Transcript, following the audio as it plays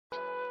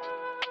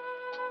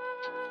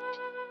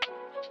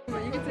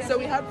So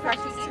we had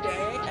practice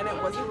today and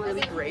it wasn't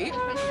really great.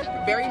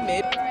 Very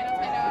mid.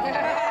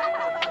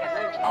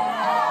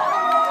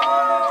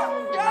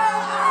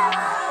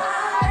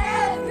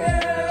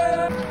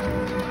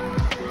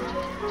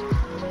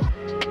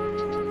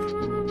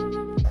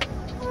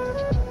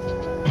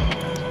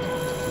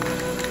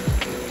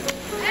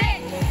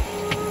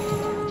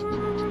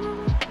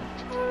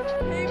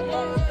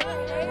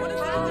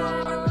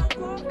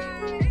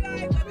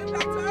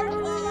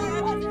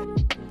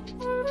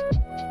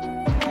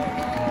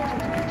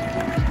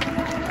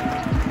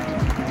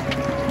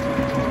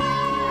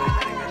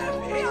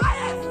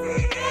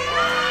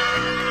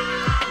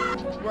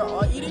 We're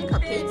all eating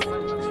cupcakes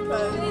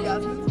because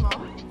Yasmin's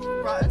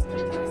mom brought us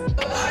cupcakes.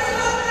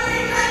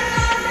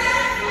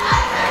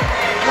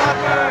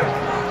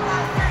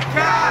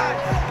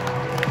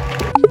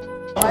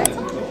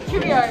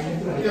 Here we are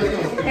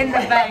in the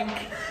bank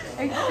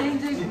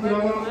exchanging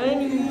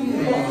money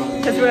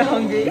because we're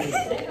hungry.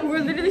 We're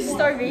literally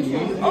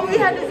starvation. All we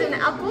had is an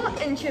apple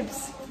and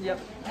chips. Yep.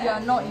 Yeah,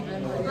 not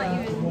even.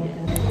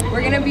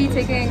 We're gonna be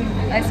taking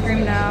ice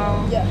cream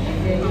now. Yeah.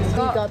 We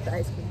got the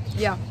ice cream.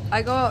 Yeah,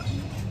 I got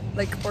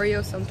like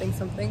Oreo something,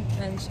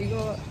 and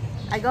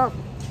I got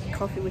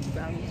coffee with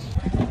brownies.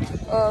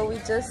 Oh, we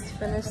just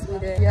finished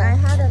eating. Yeah. I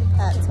had a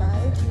pad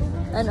thai.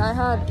 And I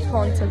had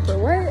prawn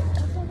tupperware.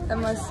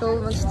 Am I so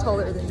much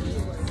taller than you?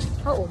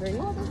 How old are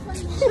you?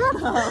 Shut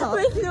up!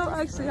 Wait, no,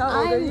 actually, how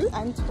old are you?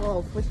 I'm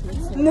 12, which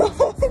makes sense. No!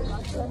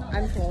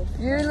 I'm 12.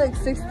 You're like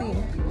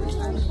 16.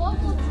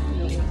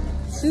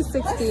 She's 16.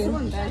 That's so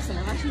embarrassing.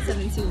 I'm actually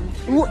 17.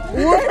 What?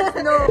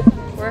 No!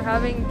 We're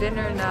having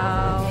dinner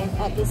now.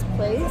 At this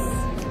place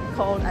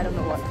called, I don't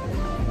know what.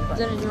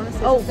 Jenna, you want to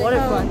say Oh, something?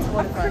 waterfront. Of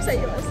course I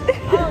was.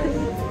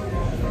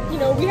 You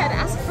know, we had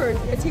asked for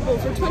a table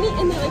for 20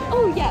 and they're like,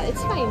 oh yeah,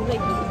 it's fine.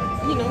 Like,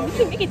 you know, we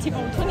can make a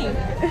table for 20.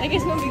 I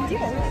guess no big deal.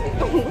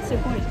 Oh, what's the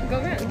point? Go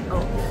around.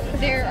 Oh.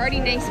 They're already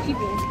nice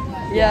people.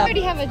 Yeah. We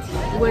already have a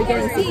We're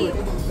getting food.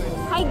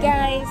 Hi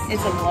guys.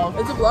 It's a vlog.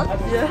 It's a vlog?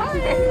 Yeah.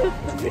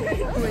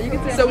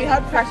 So we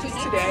had practice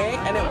today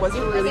and it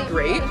wasn't really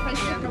great.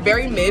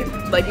 Very mid,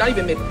 like not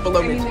even mid,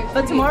 below mid.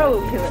 But tomorrow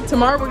we'll kill it.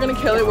 Tomorrow we're gonna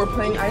kill it. We're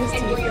playing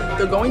IST.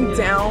 They're going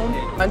down,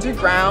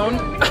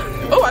 underground.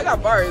 Oh, I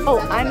got bars. Oh,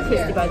 I'm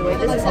Christy, by the way.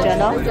 This is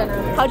Jenna.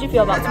 How'd you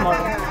feel about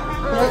tomorrow?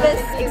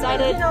 Nervous?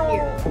 Excited? No,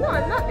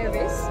 I'm not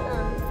nervous.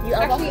 You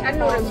Actually, I don't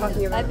know what I'm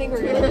talking about. I think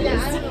we're gonna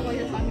Yeah, I don't know what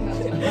you're talking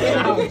about.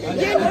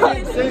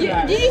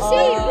 Did you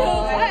say you're gonna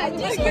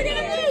lose?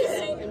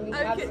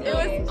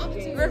 It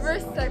was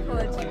reverse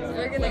psychology.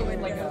 We're gonna win.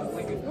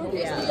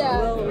 Yeah.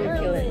 We'll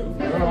kill it.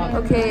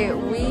 Okay,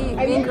 me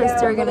and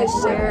Christy are gonna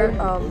share a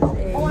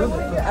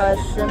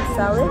shrimp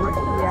salad,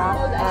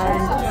 yeah,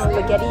 and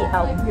spaghetti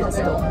al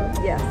pesto.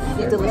 Yes,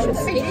 delicious.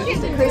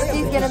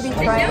 Christy's gonna be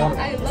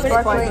trying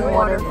sparkling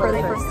water for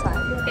the first time.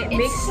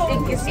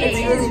 It's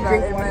really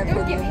great in my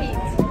opinion.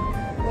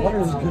 Water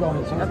is good on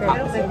its own. Okay,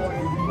 that's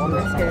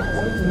good.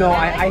 No,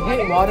 I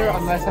hate water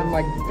unless I'm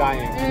like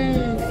dying.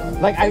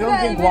 Like I don't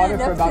drink water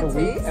for about a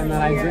week, and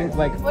then I drink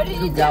like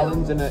 2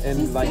 gallons in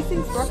like 20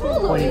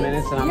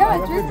 minutes, and I'm Yeah,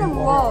 like, drink a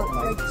lot,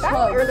 like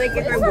chug. Or like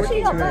if I'm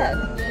working through it.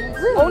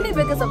 Only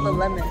because of the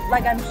lemon.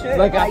 Like I'm sure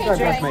like if I after I brush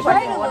drink my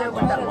sparkling teeth. water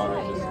with that Water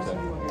lemon. is just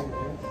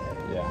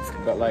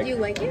yeah, but like You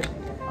like it?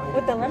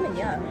 With the lemon,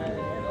 yeah.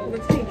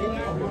 Let's take it.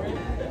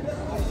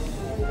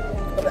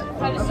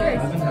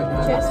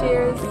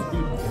 Cheers.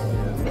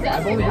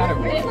 I've only had it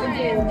once.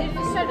 Did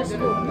you start a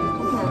school?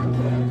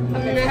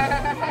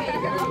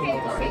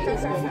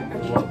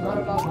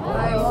 I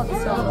want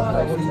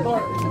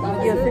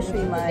some. You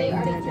officially my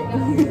dinner drink.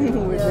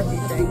 We're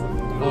officially drink.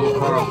 Oh,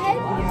 Carl.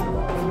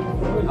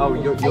 Oh,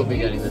 you'll be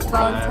getting this.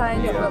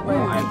 Valentine's, but we're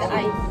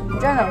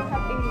Jenna.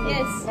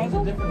 Yes.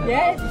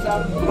 Yes.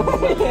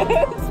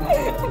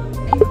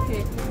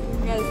 Okay,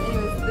 guys.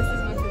 Anyways, this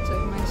is my picture.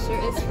 My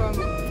shirt is from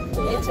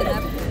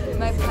H&M.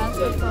 My pants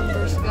are from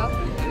Bershka,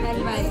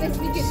 and my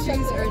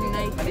shoes are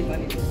Nike.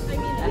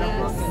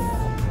 Yes.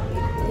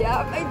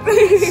 Yeah, my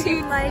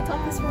shoes. My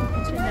top is from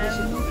H&M.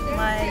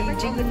 My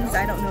jeans,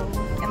 I don't know.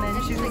 And then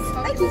shoes.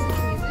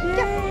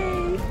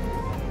 Yay!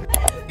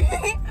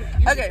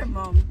 Okay.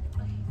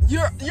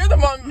 You're the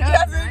mom. No,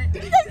 Yes. right?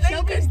 Did you guys know you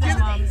Shelby's could the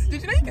mom.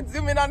 did you know you could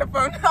zoom in on the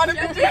phone on a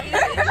picture?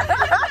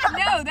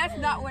 No, that's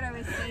not what I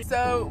was saying.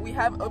 So we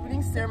have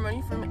opening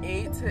ceremony from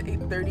 8 to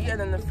 8:30, and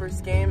then the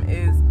first game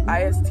is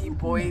IST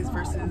boys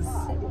versus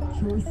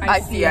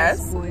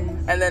ICS,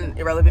 and then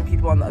irrelevant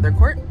people on the other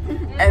court.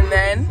 And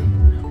then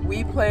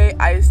we play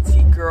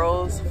IST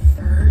girls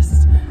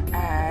first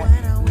at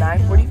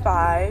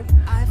 9:45.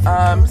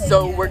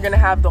 So we're gonna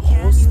have the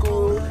whole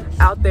school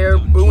out there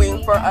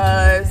booing for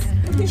us,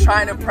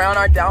 trying to pray on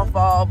our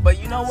downfall. But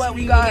you know what?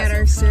 We got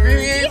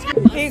experience.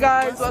 Hey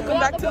guys, welcome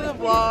back to the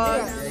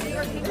vlog.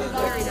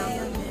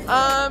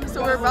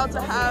 So we're about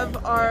to have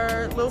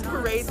our little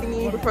parade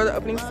thingy before the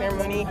opening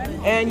ceremony,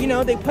 and you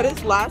know they put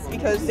us last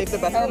because save the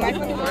best for last,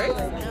 right?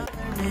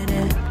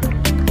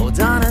 Hold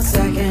on a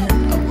second, I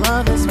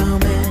love this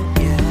moment,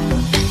 yeah.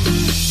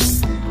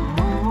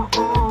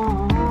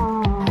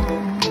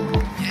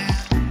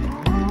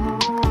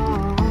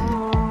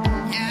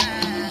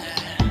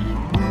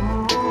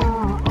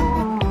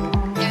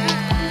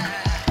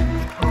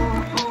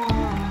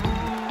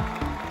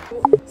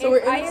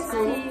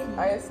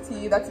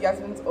 IST. That's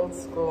Yasmin's old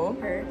school.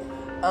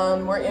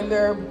 We're in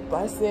their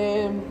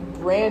bussin'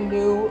 brand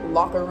new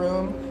locker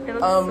room. It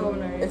looks so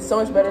nice. It's so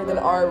much better than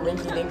our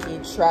rinky-dinky,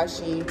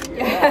 trashy,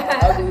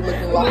 ugly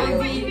looking locker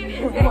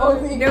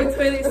room. No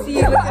toilet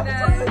seat, look at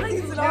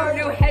that.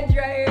 No head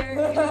dryer.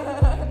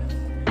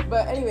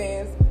 But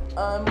anyways,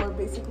 we're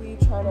basically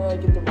trying to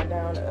get the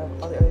rundown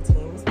of all the other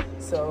teams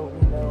so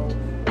we know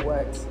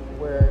what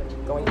we're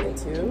going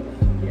into.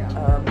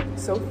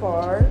 So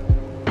far,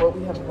 what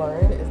we have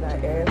learned is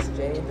that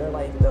ASJ, they're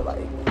like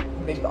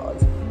big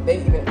dogs. They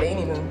ain't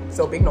even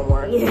so big no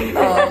more. And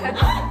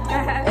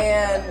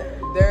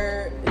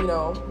they're, you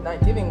know, not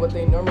giving what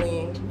they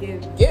normally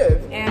give.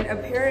 And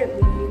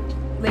apparently,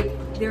 like,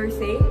 they were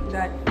saying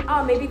that,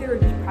 maybe they were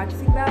just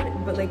practicing that,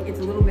 but like it's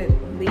a little bit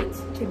late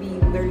to be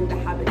learning the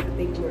habits that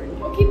they've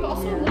learned. Okay, but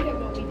also look at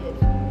what we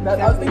did.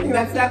 I was thinking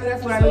that's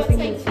what I was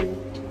thinking too.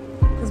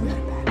 Because we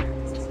had bad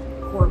practices.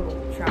 Horrible,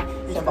 trash,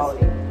 Symbolic.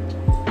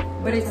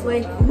 but it's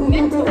like we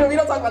don't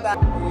talk about that.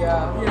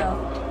 Yeah.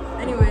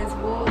 Anyways,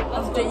 we'll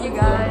update you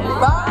guys.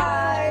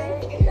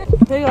 Bye.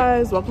 Hey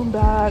guys, welcome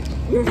back.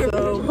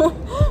 So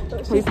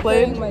we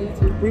played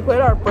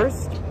our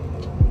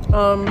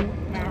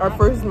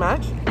first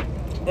match,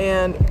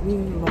 and we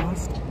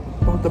lost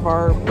both of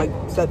our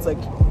sets.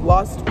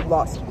 Lost.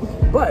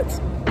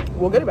 But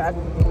we'll get it back.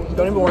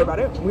 Don't even worry about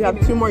it. We have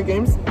 2 more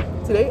games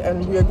today,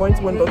 and we are going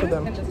to win both of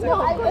them.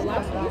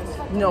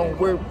 No,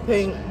 we're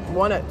playing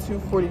one at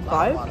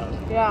 2:45.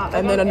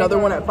 And then another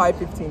one at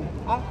 5:15.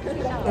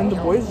 And the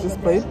boys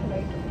just played,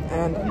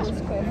 and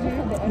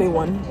they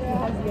won.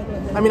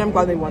 I mean, I'm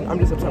glad they won. I'm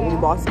just upset we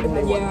lost and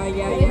they won.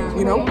 Yeah.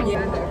 You know?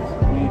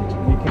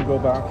 We can go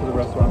back to the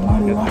restaurant.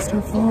 Oh, we lost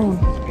our phone.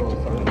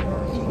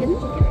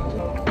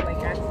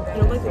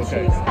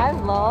 Okay. I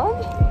vlog.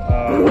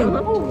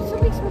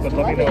 But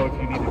let me know if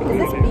you need to go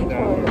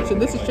down. So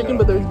this is chicken,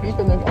 but there's beef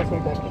and there's also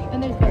veg.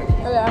 And there's beef.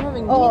 Okay, I'm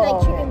having.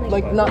 Like chicken,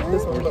 Like not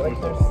this one, but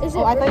there's. Is it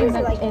I thought you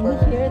meant in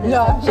here.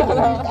 Yeah, shut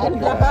up.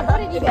 What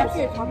did you get for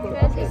your taco?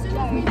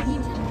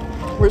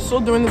 We're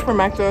still doing this for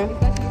Macta.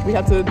 We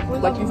have to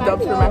these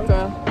dubs for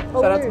Macta.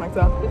 Shout out to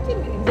Macta.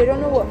 They don't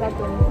know what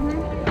happened.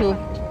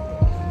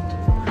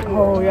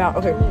 Oh yeah.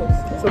 Okay.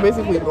 So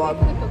basically, vlog.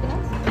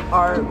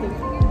 Our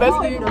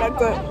bestie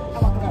Macta.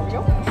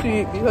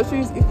 Because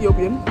she's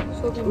Ethiopian,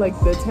 like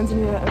the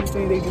Tanzania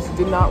embassy, they just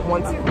did not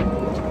want to.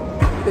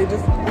 They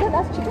just.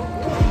 That's chicken.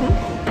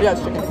 Yeah, it's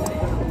chicken.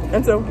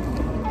 And so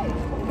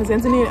the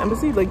Tanzanian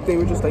embassy, they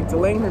were just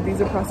delaying her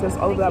visa process,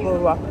 all of that, blah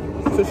blah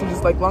blah. So she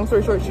just long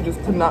story short, she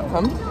just could not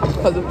come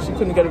because she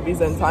couldn't get a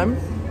visa in time.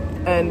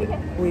 And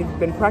we've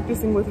been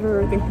practicing with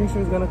her, thinking she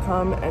was gonna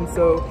come, and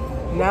so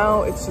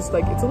now it's just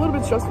it's a little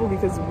bit stressful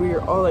because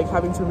we're all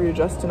having to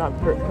readjust to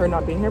her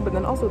not being here. But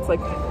then also it's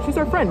she's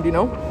our friend, you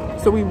know.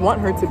 So we want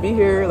her to be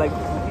here,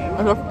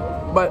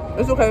 but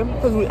it's okay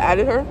because we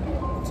added her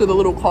to the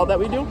little call that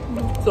we do.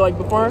 So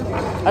before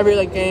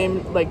every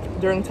game,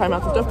 during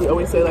timeouts and stuff, we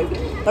always say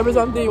leopards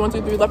on 3, 1,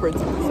 2, 3,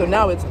 leopards. So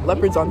now it's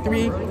leopards on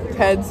 3,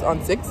 Keds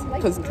on 6,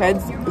 because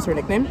Keds is her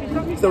nickname.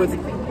 So it's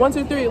 1,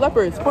 2, 3,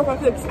 leopards, 4, 5,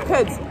 6,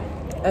 Keds,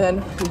 and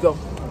then we go.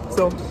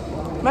 So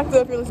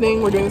Macta, if you're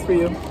listening, we're doing this for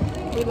you.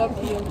 We love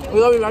you. We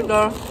love you,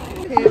 Macta.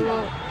 Okay,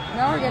 well,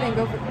 now we're getting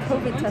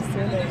COVID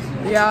tested.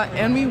 Yeah,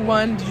 and we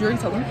won. Did you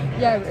already tell them?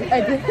 Yeah,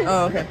 I did.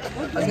 Oh, okay.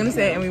 I was gonna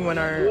say, and we won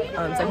our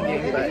second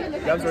game, but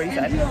that was already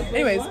said.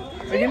 Anyways,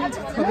 we're gonna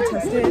COVID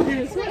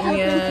tested,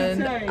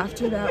 and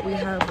after that, we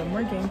have one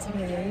more game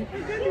today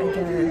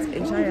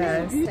against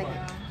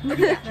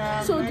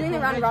HIS. So doing the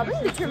round robin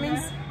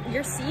determines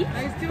your seed.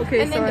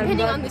 Okay, And then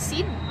depending on the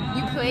seed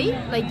you play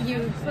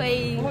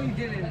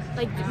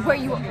where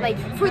you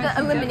for the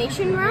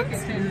elimination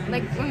rounds,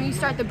 when you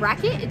start the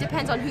bracket, it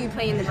depends on who you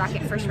play in the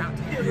bracket first round.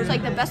 So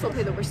the best will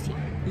play the worst team.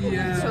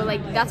 So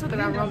that's what the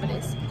round robin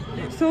is.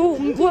 So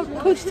what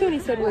Coach Tony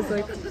said was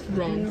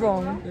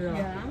wrong.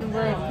 Yeah.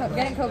 We're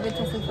getting COVID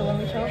tested for when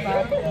we show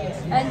back,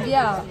 and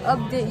yeah,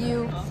 update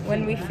you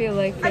when we feel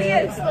like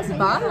it.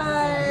 Bye.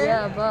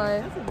 Yeah,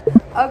 bye.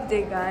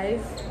 Update,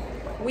 guys.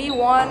 We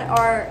won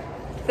our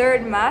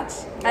 3rd match,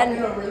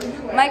 and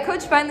my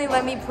coach finally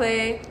let me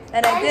play,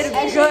 and I did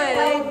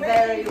good.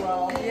 Very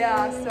well.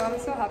 Yeah, so I'm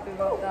so happy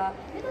about that.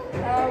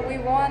 We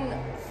won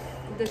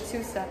the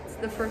 2 sets,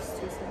 the first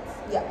 2 sets.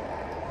 Yeah.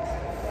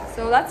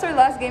 So that's our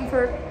last game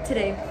for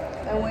today.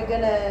 And we're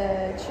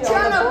gonna cheer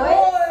on the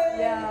boys.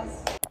 Yeah.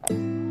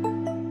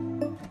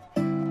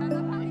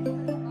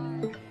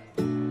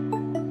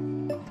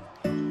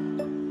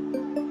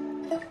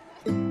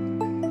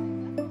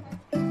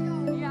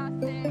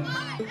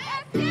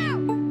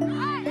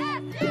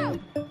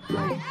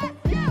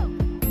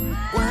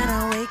 When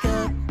I wake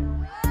up,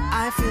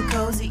 I feel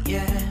cozy,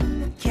 yeah.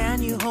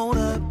 Can you hold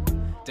up?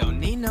 Don't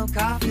need no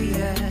coffee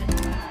yet.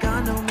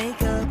 Got no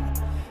makeup.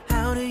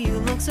 How do you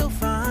look so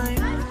fine?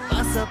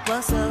 Bust up,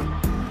 bust up.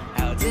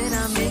 How did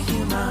I make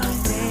you mine?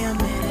 Stay a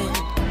minute.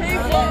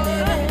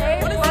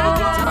 What is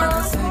that? On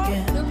a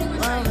second.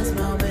 Love this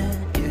moment,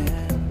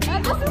 yeah.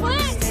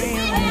 Stay a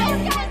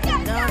minute.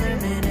 Another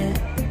minute.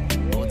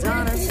 Hold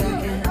on a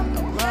second.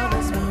 Love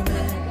this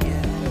moment, yeah.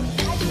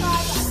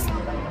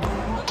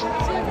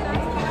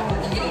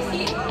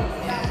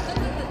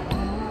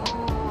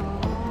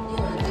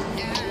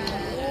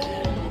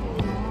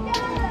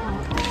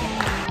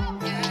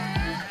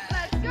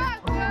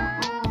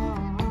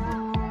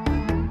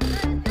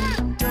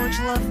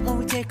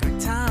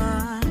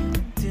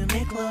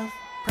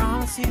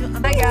 miss you.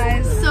 Hi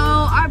guys. So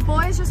our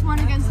boys just won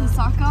against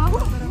Osaka.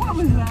 What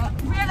was that?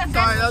 We are the best.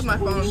 Sorry, that was my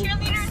phone.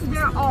 Cheerleaders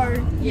there are.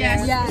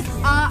 Yes. Yes.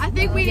 I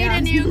think we need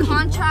a new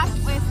contract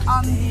with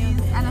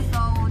these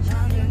NFL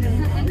cheerleaders.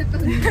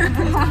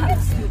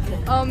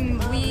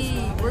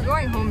 We're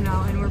going home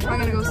now and we're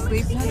probably gonna go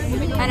sleep.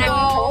 And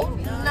no.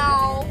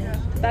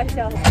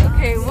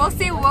 Okay, we'll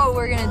see what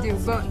we're gonna do,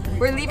 but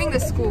we're leaving the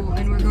school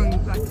and we're going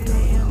back to the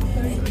hotel.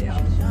 So yeah.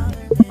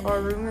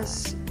 Our room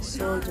is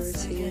so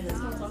dirty.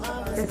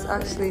 It's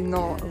actually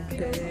not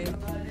okay.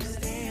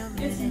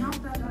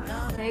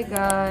 Hey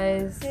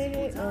guys.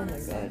 Hey. Oh my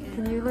god.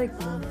 Can you like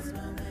move?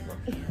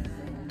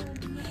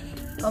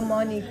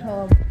 Amani,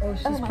 come. Oh,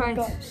 she's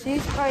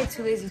probably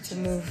too lazy to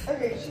move.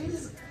 Okay,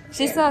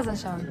 she still hasn't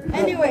showered.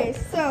 Anyway,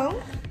 so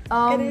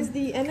it is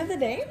the end of the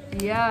day.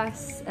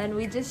 Yes, and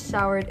we just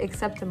showered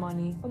except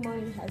Amani.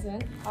 Amani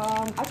hasn't.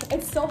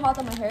 It's so hot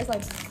that my hair is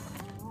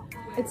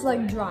it's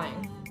like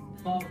drying.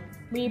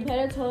 We played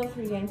a total of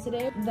 3 games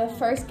today. The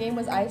first game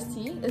was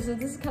IST. This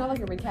is kind of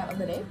like a recap of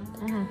the day.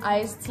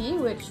 IST,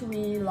 which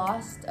we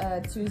lost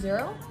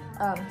 2-0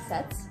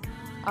 sets.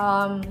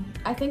 I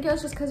think it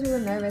was just because we were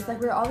nervous.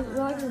 Like we're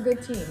like a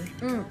good team.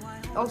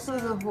 Also,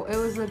 it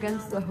was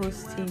against the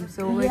host team,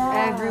 so like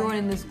everyone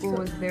in the school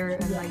was there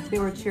and like they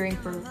were cheering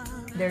for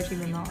their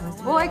team and not us.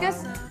 Well, I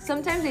guess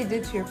sometimes they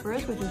did cheer for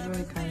us, which is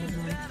really kind of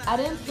nice. I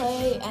didn't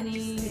play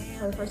any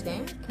for the first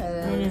game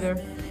because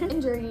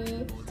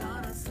injury.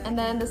 And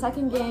then the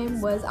second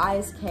game was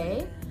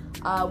ISK.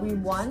 We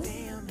won.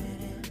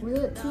 Was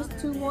it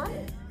 2-1?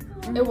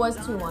 It was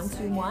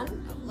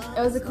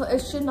 2-1.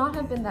 It should not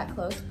have been that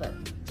close, but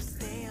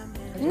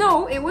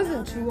no, it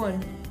wasn't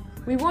 2-1.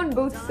 We won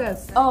both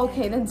sets. Oh,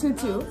 okay, then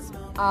 2-2.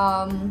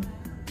 2-0.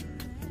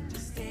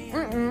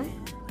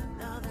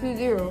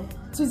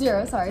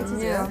 2-0, sorry,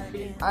 2-0. Yeah.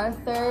 Our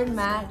third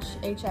match,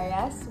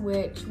 HIS,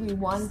 which we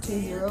won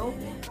 2-0.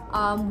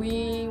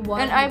 We won.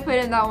 And I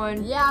played in that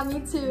one. Yeah, me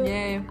too.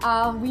 Yay.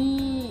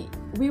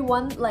 We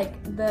won,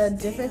 like, the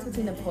difference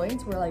between the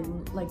points were like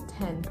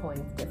 10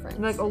 points difference.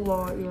 Like a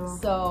lot, yeah.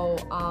 So,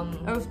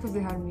 that was because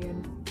they had me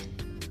in.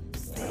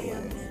 Yeah,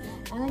 it was.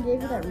 And I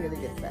gave you that really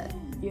good set.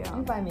 Yeah. You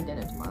can buy me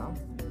dinner tomorrow.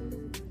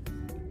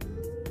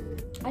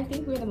 I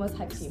think we're the most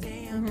hyped team.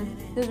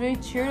 Because we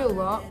cheered a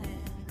lot,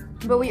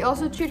 but we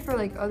also cheered for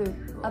like other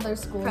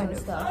schools and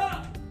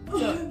stuff.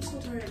 I'm so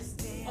tired.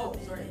 Oh,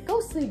 sorry. Go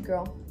sleep,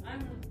 girl.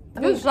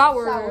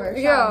 Shower.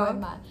 Yeah.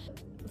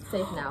 It's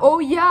safe now. Oh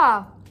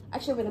yeah.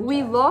 Actually,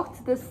 we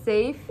locked the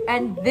safe,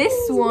 and this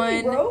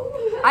one,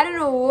 I don't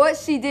know what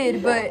she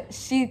did, but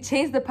she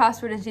changed the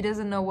password and she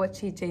doesn't know what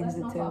she changed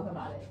it to.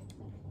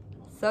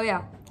 So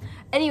yeah.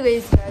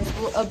 Anyways, guys,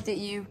 we'll update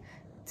you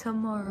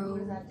tomorrow. What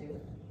does that do?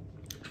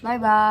 Bye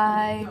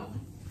bye.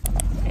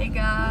 Hey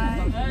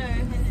guys.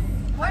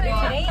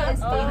 Today is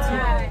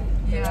day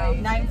 2. Yeah.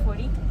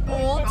 9:40.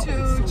 School to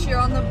cheer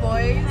on the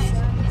boys.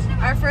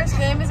 Our first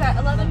game is at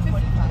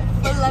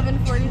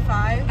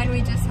 11:45, and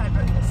we just had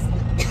breakfast.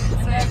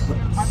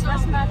 Our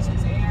first match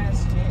is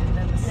AST, and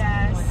then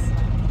Yes.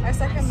 Our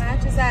second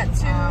match is at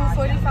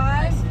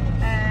 2:45,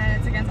 and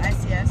it's against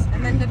ICS.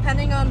 And then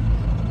depending on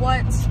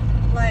what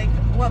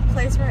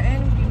place we're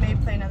in, we may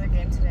play another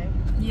game today.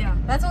 Yeah.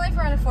 That's only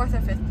for in 4th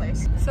or 5th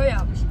place. So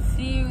yeah,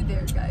 see you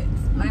there, guys.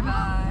 Bye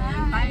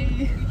bye.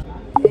 Bye.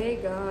 Hey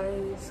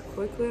guys,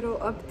 quick little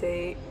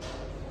update.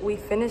 We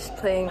finished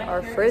playing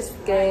our first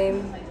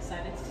game.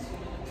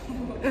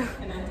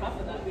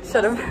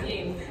 Shut up.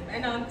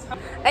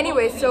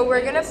 Anyway, so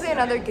we're gonna play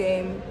another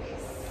game.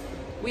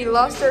 We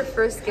lost our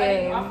first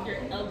game.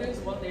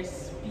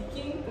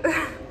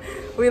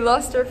 We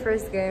lost our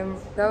first game.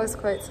 That was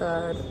quite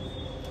sad.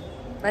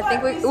 I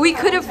think we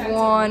could have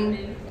won.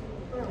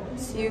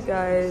 See you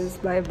guys.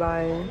 Bye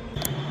bye.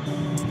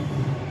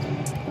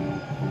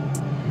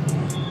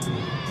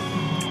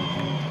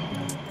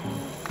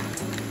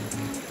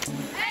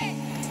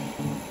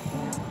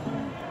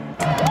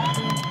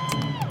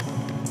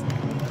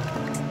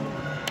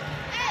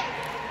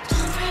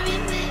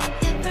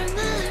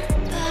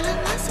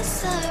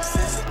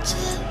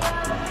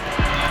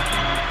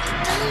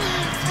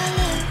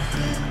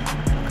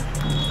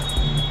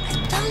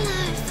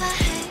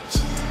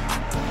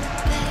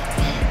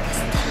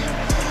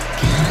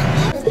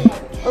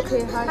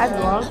 Okay, hi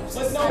vlog.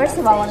 First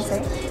of all, I want to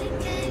say,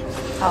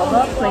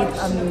 Alba played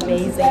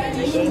amazing in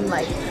the game.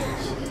 Like,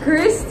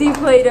 Christy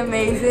played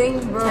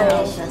amazing,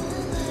 bro.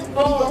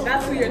 Oh,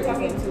 that's who you're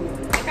talking to.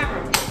 The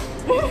camera.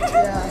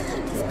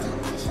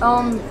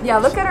 Yeah,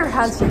 look at our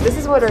hand shape. This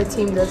is what our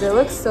team does. It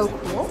looks so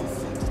cool.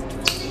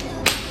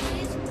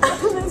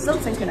 it's so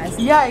synchronized.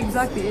 Yeah,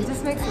 exactly. It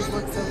just makes us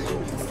look so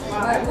cool.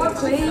 We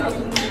played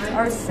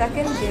our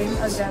second game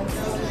against,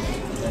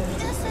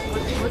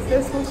 what's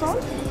their school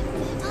called?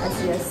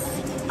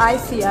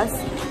 ICS.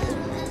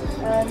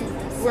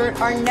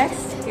 Our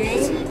next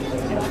game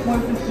It's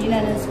 4:15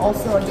 and it's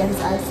also against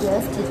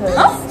ICS because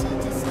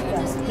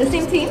the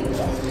same team?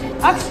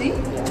 Actually,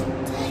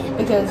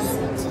 because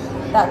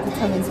that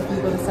determines if we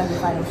go to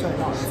semifinals or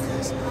not.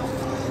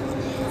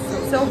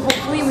 So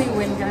hopefully we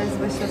win, guys.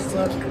 Wish us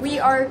luck. We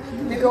are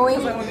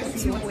going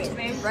to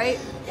win, right?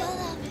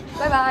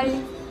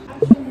 Bye-bye.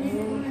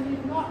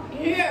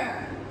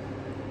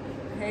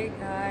 Hey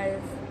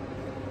guys.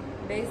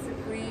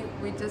 Basically,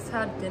 we just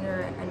had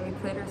dinner and we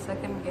played our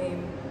second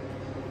game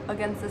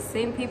against the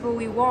same people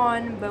we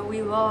won, but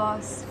we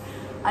lost.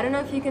 I don't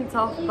know if you can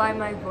tell by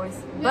my voice,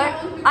 but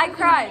I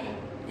cried.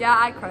 Yeah,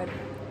 I cried.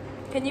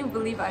 Can you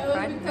believe I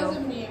cried? No.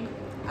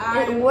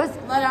 I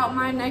let out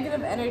my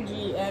negative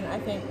energy and I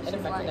think it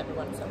affected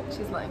everyone, so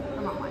she's lying.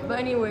 I'm not lying. But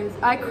anyways,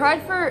 I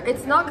cried for,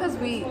 it's not because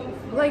we,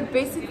 like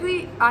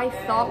basically I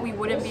thought we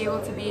wouldn't be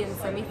able to be in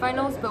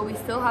semifinals, but we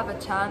still have a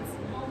chance.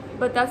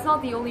 But that's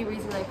not the only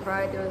reason I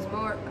cried. There was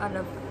more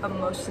an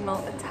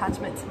emotional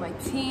attachment to my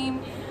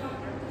team.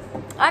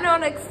 I don't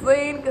want to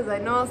explain because I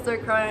know I'll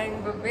start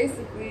crying, but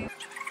basically.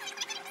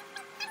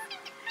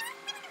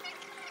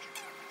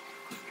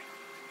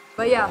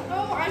 But yeah,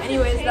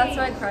 anyways, that's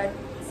why I cried.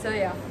 So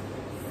yeah,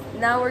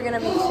 now we're gonna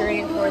be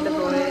cheering for the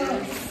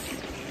boys.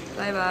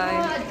 Bye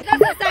bye.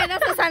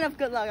 That's a sign of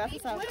good luck. That's a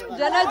sign of good luck.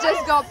 Jenna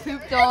just got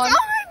pooped on.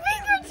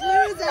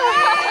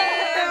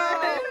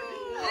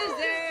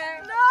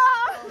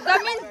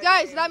 That means,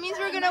 guys, that means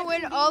we're gonna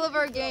win all of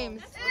our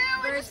games.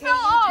 Look at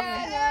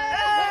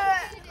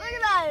that.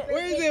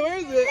 Where is it? Where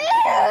is it?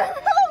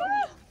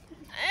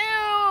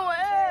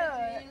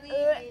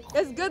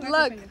 It's good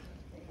luck.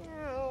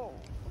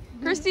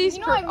 Christy's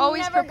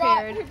always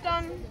prepared.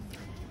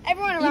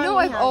 Everyone around You know me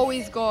I've has.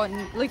 always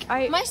gone. Like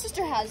My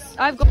sister has.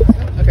 I've gone.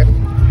 Okay.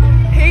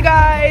 Hey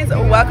guys,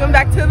 welcome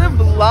back to the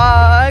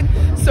vlog.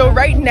 So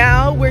right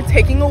now we're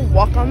taking a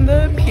walk on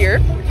the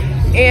pier,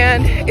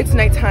 and it's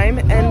nighttime,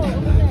 and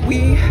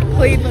we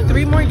played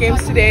 3 more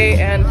games today,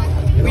 and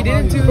we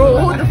didn't do.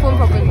 Hold the phone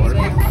properly.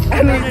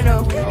 And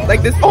no.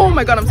 Like this. Oh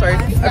my god, I'm sorry.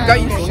 I forgot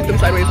you should shoot them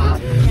sideways.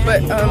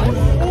 But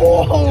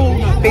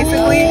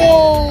basically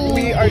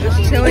we are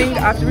just chilling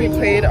after we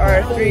played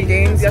our 3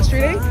 games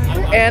yesterday.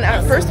 And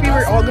at first we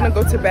were all gonna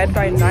go to bed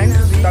by 9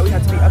 because we thought we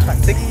had to be up at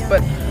 6.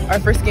 But our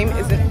first game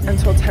isn't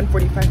until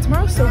 10:45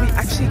 tomorrow, so we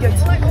actually get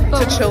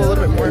to chill a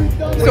little bit more.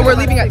 So we're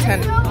leaving at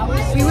 10.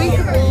 We wake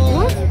up.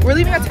 What? We're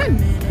leaving at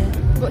 10.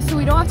 So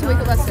we don't have to wake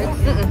up at 6?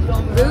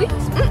 Really?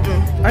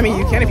 I mean,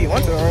 you can if you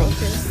want to.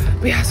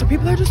 But yeah, so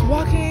people are just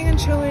walking and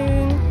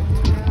chilling.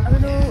 I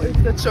don't know if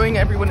that's showing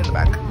everyone in the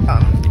back.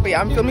 But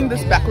yeah, I'm filming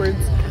this backwards,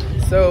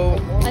 so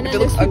if it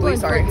looks ugly,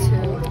 sorry.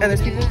 And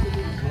there's people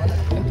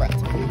in front.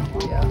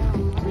 Yeah.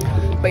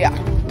 But yeah.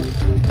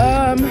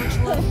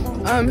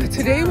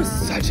 Today was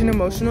such an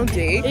emotional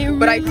day,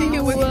 but I think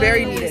it was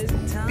very needed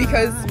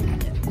because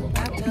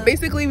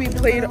basically we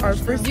played our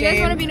first game. Do you guys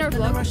want to be in our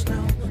vlog?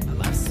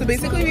 So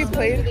basically we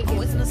played,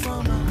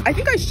 I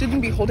think I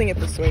shouldn't be holding it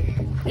this way.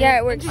 Yeah,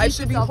 it works. I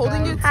should be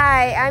holding it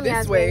Hi, I'm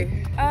this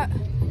way.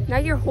 Now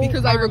your whole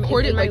Because I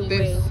record it like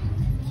this.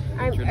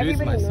 Introduce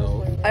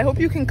myself. I hope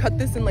you can cut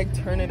this and like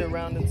turn it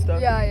around and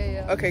stuff.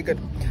 Yeah. Okay, good.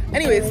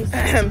 Anyways,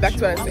 back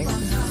to what I was saying.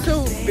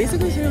 So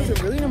basically today was a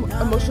really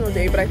emotional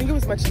day, but I think it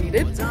was much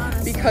needed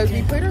because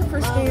we played our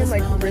first game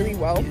like really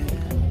well.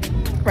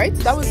 Right?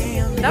 That was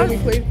we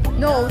played.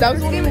 No, that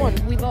was game 1.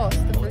 We lost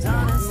the first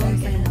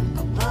game.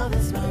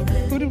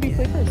 Who did we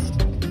play first?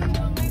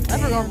 I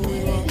forgot who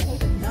we lost.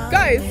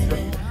 Guys,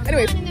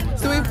 anyways,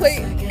 so we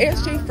played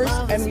ASJ first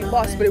and we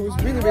lost, but it was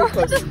really, really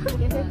close. But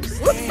it was...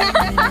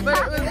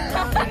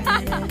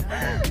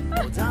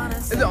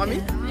 Is it on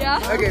me? Yeah.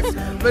 Okay,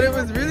 but it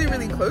was really,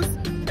 really close.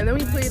 And then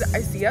we played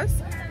ICS,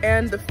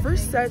 and the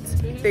first set,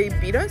 they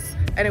beat us,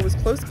 and it was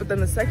close, but then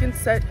the second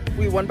set,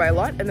 we won by a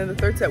lot, and then the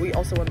third set, we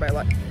also won by a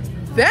lot.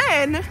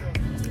 Then,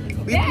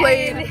 we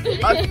played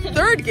a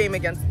second game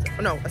against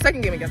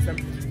them.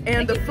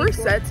 And the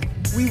first set,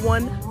 we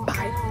won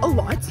by a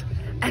lot.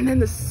 And then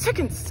the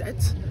second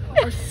set,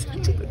 our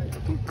stupid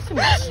fucking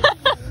coach.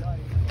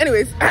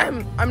 Anyways,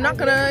 I'm not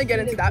gonna get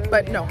into that,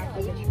 but no.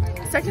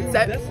 Second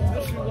set,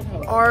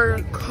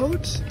 our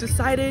coach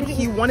decided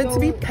he wanted to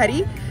be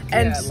petty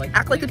and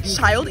act like a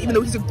child, even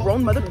though he's a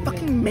grown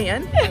motherfucking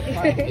man,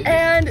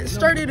 and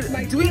started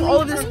doing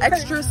all of this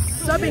extra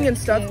subbing and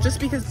stuff just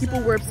because people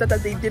were upset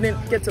that they didn't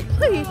get to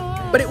play.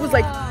 But it was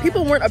like,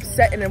 people weren't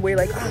upset in a way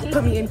like, oh,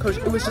 put me in, coach.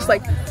 It was just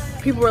like,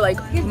 people were like,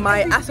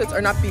 my assets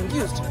are not being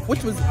used,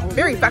 which was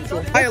very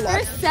factual. By a lot.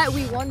 The first set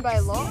we won by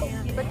a lot,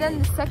 but then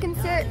the second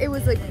set it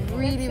was like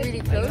really,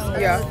 really close.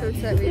 And Yeah. the third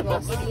set we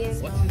lost.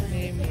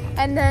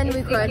 And then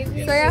we cried. So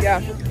yeah.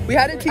 Yeah, we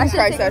had a team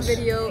cry sesh. A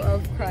video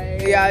of crying.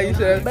 Yeah, you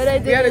should. But I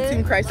We had a didn't.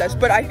 team cry sesh,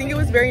 but I think it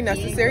was very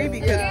necessary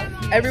because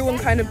everyone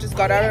kind of just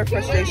got out of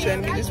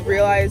frustration. We just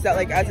realized that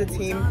like as a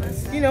team,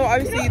 you know,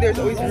 obviously there's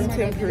always room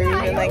to improve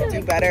and like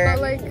do better.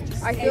 But like,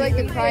 I feel like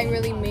the crying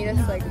really made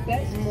us like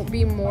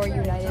be more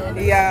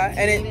united. Yeah,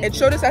 and it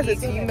showed us as a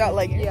team that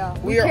like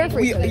we care for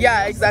each other.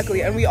 yeah,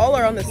 exactly, and we all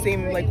are on the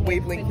same like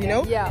wavelength, you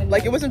know? Yeah.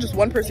 Like it wasn't just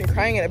one person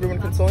crying and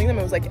everyone consoling them.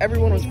 It was like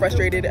everyone was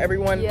frustrated,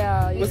 everyone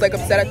was like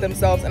upset at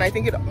themselves, and I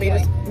think it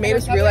made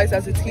us realize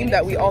as a team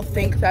that we all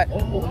think that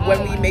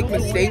when we make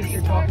mistakes,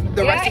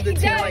 the rest of the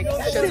team like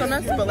shits on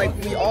us, but like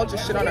we all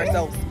just shit on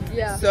ourselves.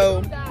 Yeah.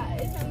 So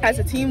as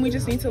a team, we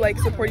just need to like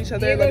support each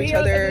other, love each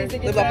other,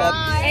 live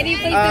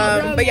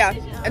up. But yeah,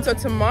 and so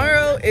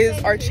tomorrow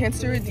is our chance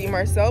to redeem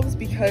ourselves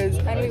because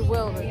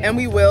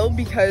we will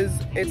because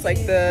it's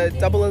like the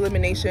double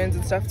eliminations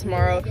and stuff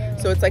tomorrow.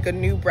 So it's like a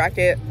new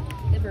bracket,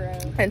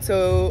 and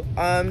so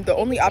the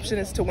only option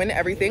is to win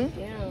everything,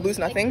 lose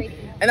nothing,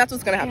 and that's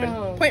what's gonna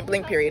happen. Point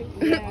blank, period.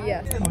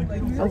 Yes.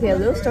 Okay, a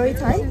little story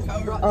time.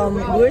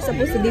 We were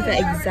supposed to leave at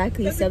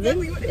exactly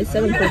 7. It's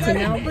 7:14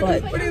 now,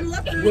 but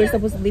we were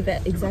supposed to leave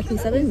at exactly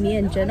 7. Me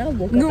and Jenna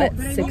woke up at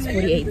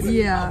 6:48.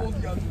 Yeah.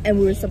 And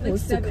we were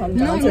supposed to come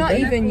down to not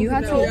even. You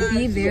had to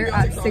be there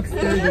at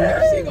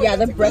 6:30. Yeah,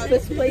 the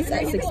breakfast place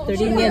at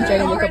 6:30. Me and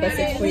Jenna woke up at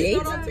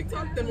 6:48.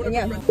 And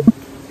yeah.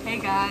 Hey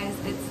guys,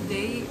 it's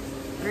day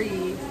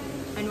 3,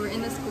 and we're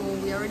in the school.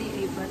 We already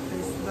ate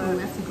breakfast, but we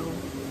have to go.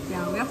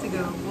 Yeah, we have to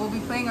go. We'll be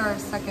playing our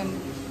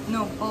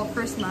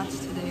first match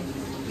today.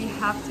 We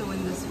have to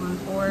win this one,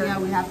 or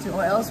We have to,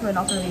 or else we're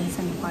not going to be in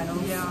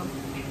semifinals. Yeah.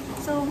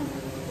 So,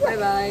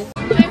 bye-bye.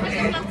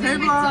 Hey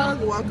vlog,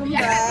 welcome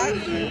back.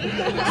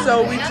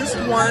 So we just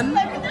won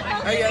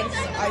against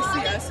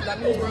ICS, so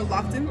that means we're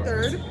locked in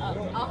 3rd.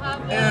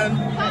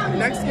 And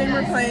next game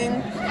we're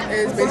playing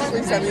is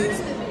basically semis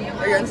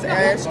against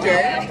ASJ.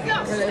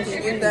 And then if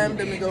we win them,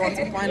 then we go on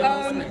to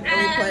finals, and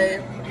we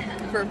play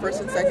for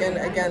 1st and 2nd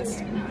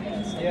against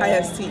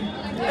IST.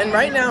 And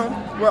right now,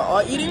 we're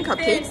all eating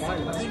cupcakes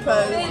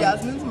because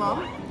Yasmin's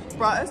mom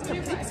brought us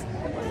cupcakes.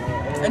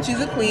 And she's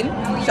a queen.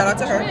 Shout out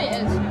to her.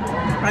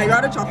 I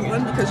got a chocolate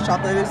one because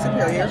chocolate is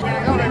superior.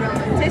 No.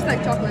 It tastes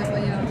like chocolate,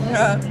 but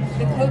Yeah.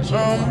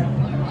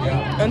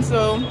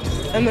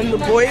 And then the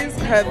boys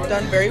have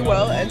done very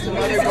well, and so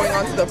now they're going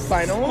on to the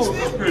finals. We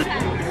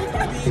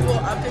will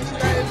update you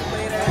guys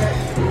later.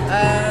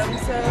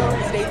 So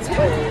stay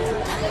tuned.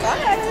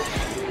 Bye.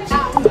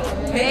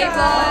 Hey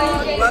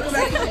vlog! Welcome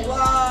back to the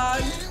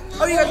vlog.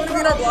 Oh, you guys want to be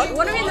in our vlog?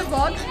 Want to be in the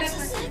vlog?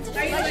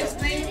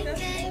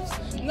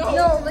 No,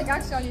 like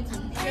actually on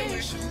YouTube. Hey we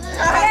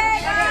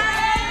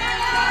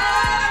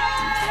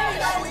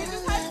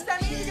just had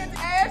semis against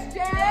ASJ.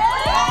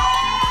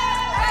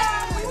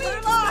 We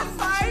lost,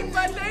 right?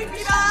 But they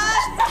beat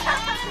us.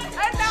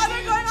 And now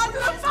they're going on to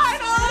the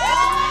finals.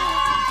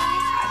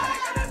 And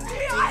they're gonna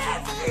beat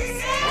IST.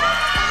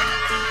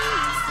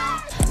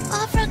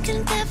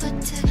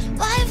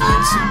 Why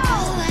won't you go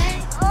away?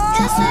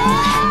 You say you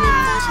hate me,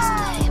 but you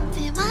stay and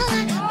be my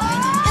life. You want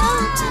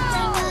to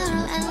bring it all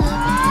and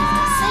love me at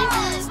the same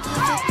time.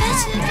 But bet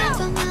you can't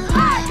go my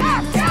life. You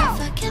lose my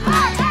fucking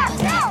mind.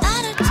 But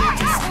not a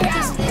chicken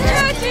circus.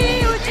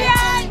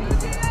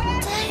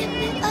 Taking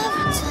me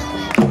over to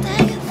me,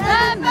 they can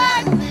find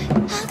me.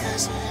 How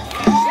could you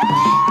have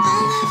me?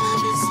 I'll never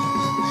be so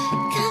lonely.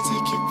 Can't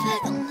take you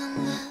back on my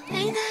love.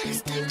 Ain't that a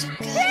thing to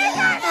go? I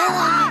love you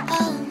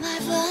all my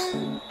fun.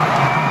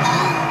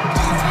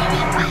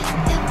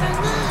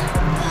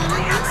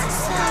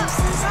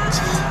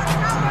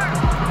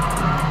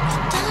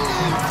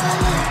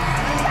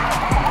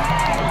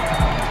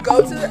 Go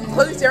to the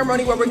closing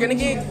ceremony where we're gonna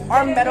get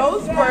our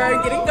medals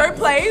for getting 3rd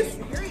place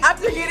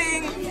after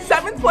getting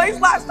 7th place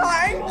last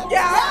time.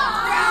 Yeah,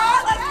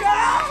 let's go.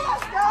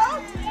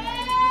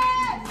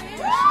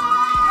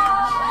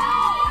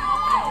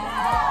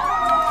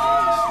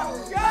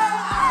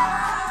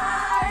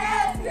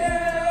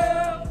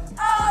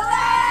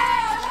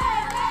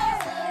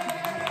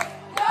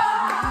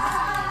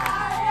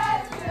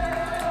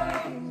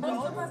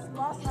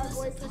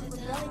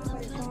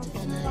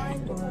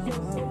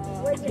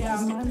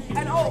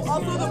 And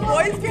also the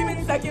boys came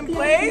in 2nd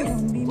place.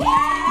 Yeah.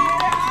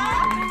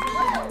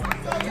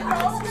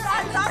 I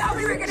thought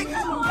we were gonna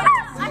come.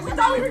 I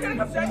thought we were gonna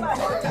come straight back.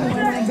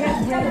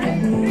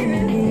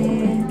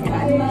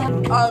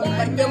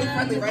 Like family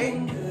friendly, right?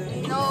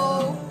 No.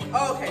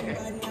 Oh, okay.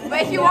 But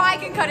if you want, I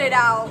can cut it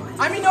out.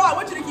 I mean, no, I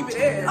want you to keep it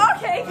in.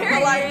 Okay, period.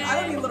 But like,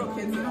 I don't need little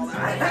kids and all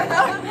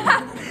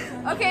that.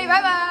 Okay,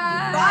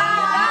 bye-bye.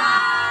 Bye.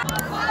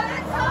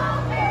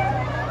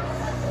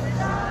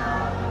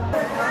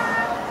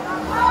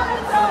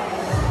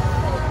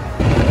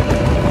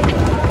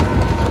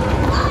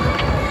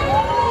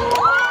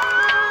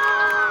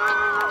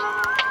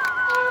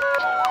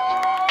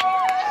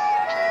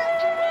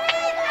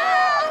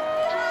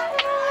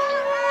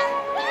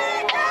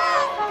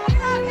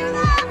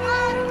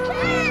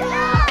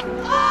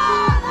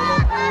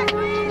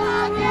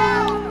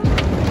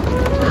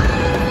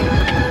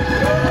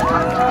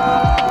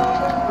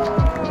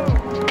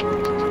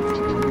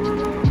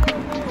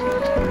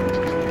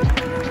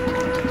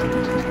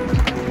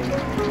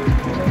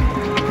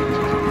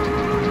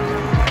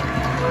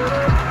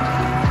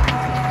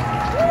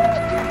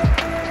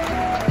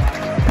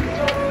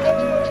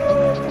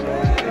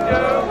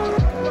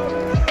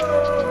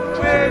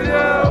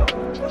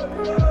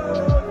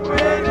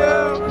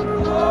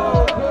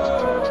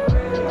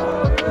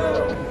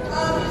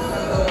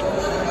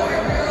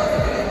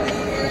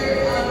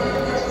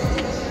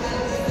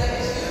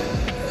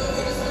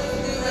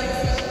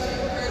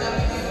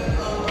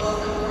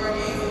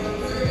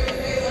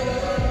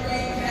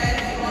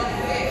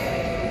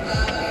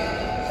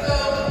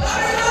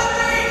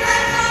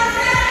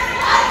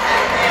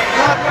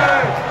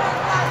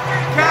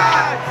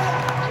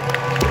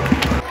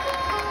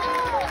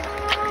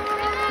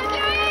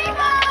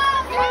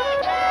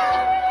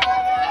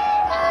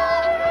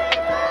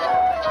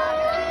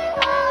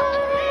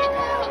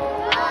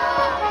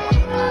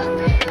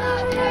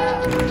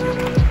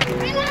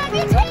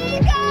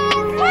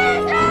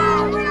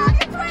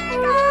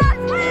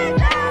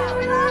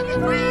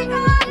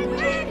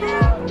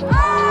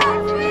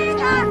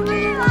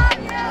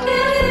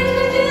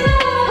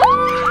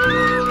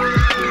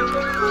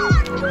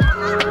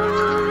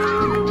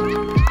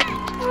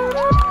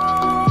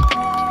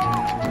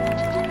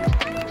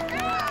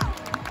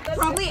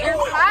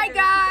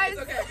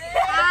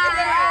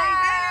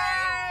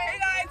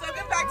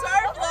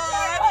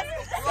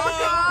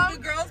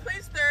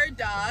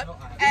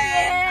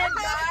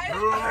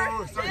 So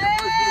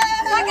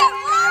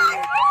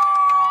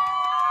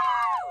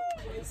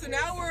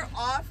now we're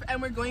off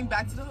and we're going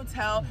back to the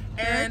hotel,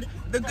 and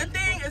the good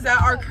thing is that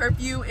our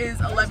curfew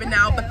is 11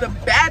 now, but the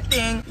bad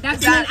thing is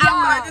that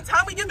by the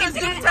time we get there to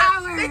the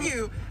hotel, thank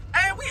you,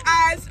 and we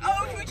asked,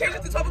 oh, can we change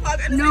it to 12 o'clock?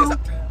 And no.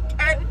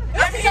 And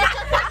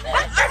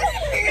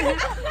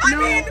I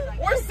mean,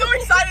 we're so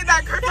excited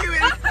that curfew is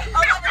 11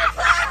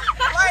 o'clock.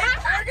 Like,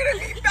 we're gonna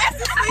be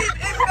fast asleep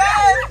in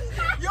bed.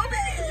 You'll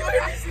be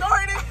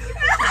snorting.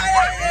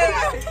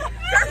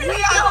 Curfew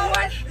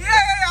out. Yeah.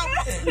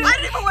 I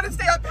didn't even want to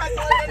stay up past 11.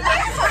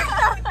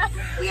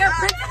 We are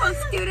principal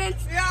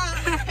students. Yeah.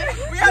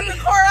 We have the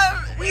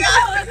quorum. We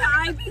have the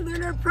IP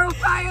learner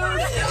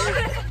profiles.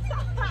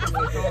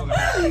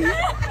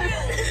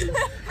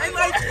 And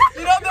like,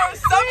 you know, there's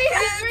some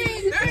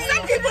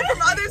people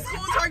from other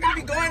schools who are going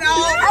to be going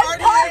out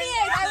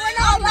partying. And we're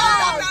not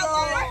allowed.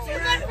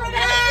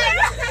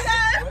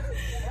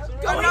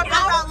 I'm not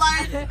about that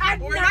life.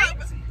 We're not.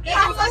 It's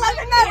 11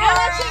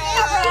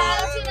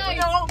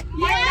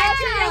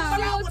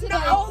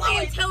 only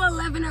until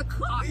 11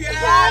 o'clock. Yeah.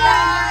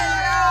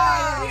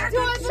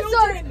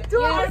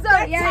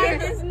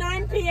 It is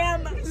 9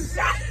 p.m.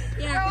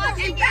 Yeah.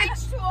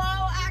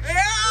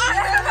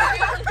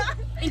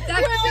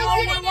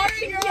 We're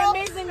watching the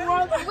amazing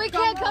world. We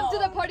can't come to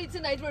the party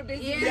tonight. We're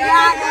busy.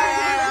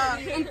 Yeah.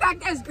 In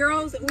fact, as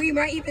girls, we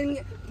might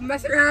even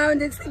mess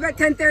around and sleep at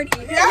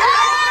 10:30. Yeah.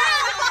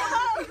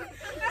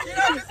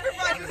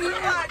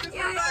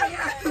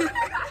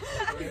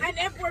 And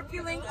if we're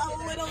feeling a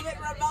little bit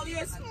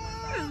rebellious,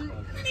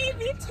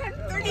 maybe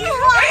 10:30.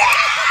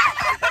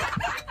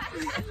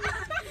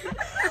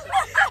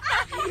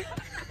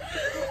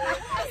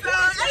 So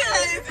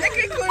anyways, in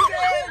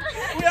conclusion,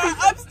 we are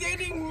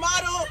upstanding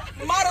model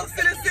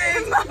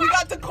citizens. We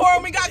got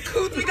decorum, we got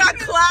coots, we got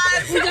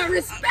class. We got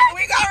respect.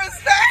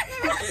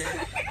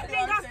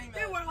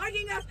 They were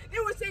hugging us. They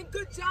were saying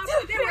good job.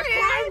 They were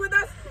crying with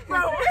us.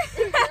 Bro.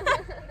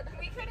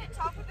 We couldn't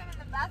talk with them in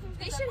the bathroom.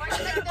 They should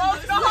have let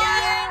them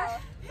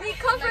We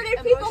comforted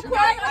people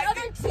crying on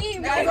other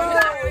teams. Guys, I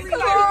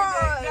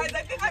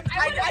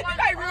think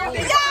I ruined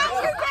it.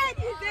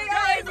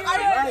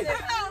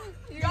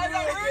 You guys, I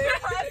ruined it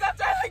for us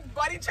after I like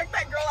buddy checked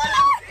that girl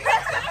out.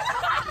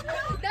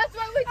 That's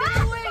why we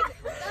didn't win.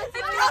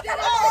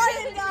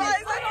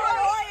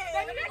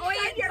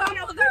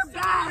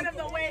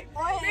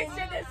 Make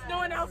sure there's no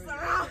one else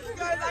around.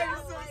 Guys, I'm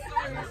so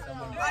sorry.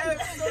 I am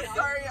so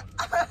sorry.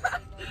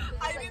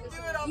 I didn't do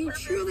it on You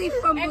purpose. truly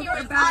fumbled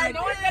the bag.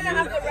 No one's gonna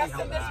have the rest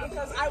of this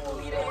because I will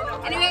eat it.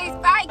 Anyways,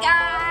 bye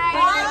guys.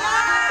 Bye,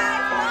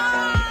 guys.